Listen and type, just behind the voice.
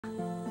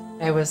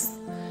I was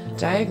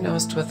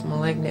diagnosed with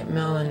malignant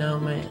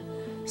melanoma,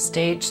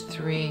 stage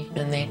 3,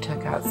 and they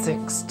took out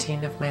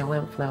 16 of my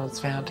lymph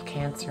nodes, found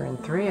cancer in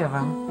 3 of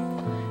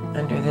them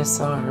under this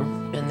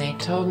arm. And they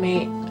told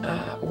me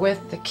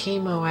with the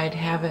chemo I'd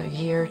have a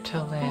year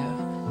to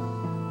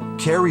live.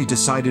 Carrie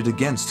decided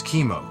against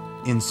chemo,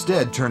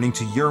 instead turning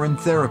to urine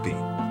therapy,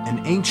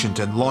 an ancient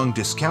and long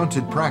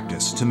discounted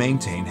practice to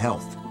maintain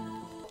health.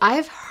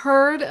 I've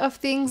heard of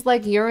things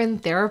like urine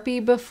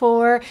therapy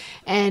before,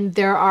 and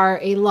there are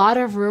a lot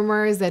of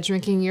rumors that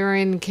drinking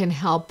urine can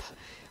help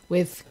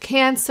with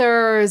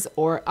cancers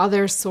or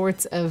other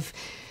sorts of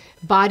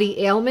body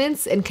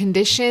ailments and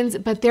conditions,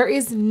 but there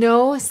is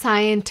no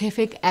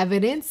scientific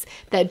evidence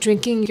that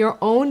drinking your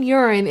own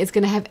urine is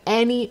going to have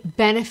any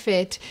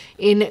benefit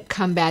in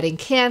combating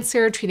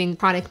cancer, treating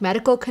chronic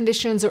medical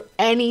conditions, or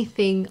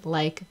anything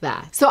like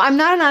that. So I'm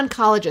not an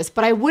oncologist,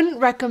 but I wouldn't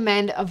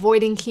recommend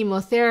avoiding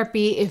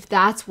chemotherapy if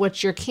that's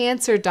what your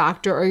cancer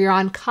doctor or your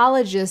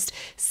oncologist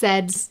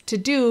says to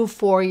do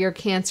for your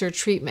cancer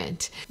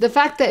treatment. The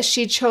fact that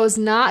she chose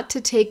not to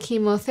take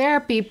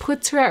chemotherapy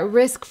puts her at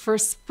risk for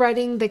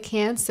spreading the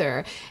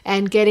cancer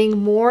and getting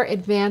more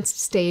advanced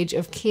stage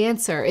of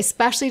cancer,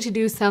 especially to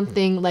do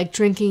something like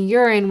drinking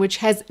urine, which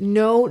has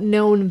no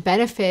known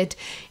benefit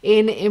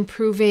in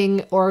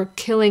improving or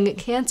killing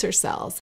cancer cells.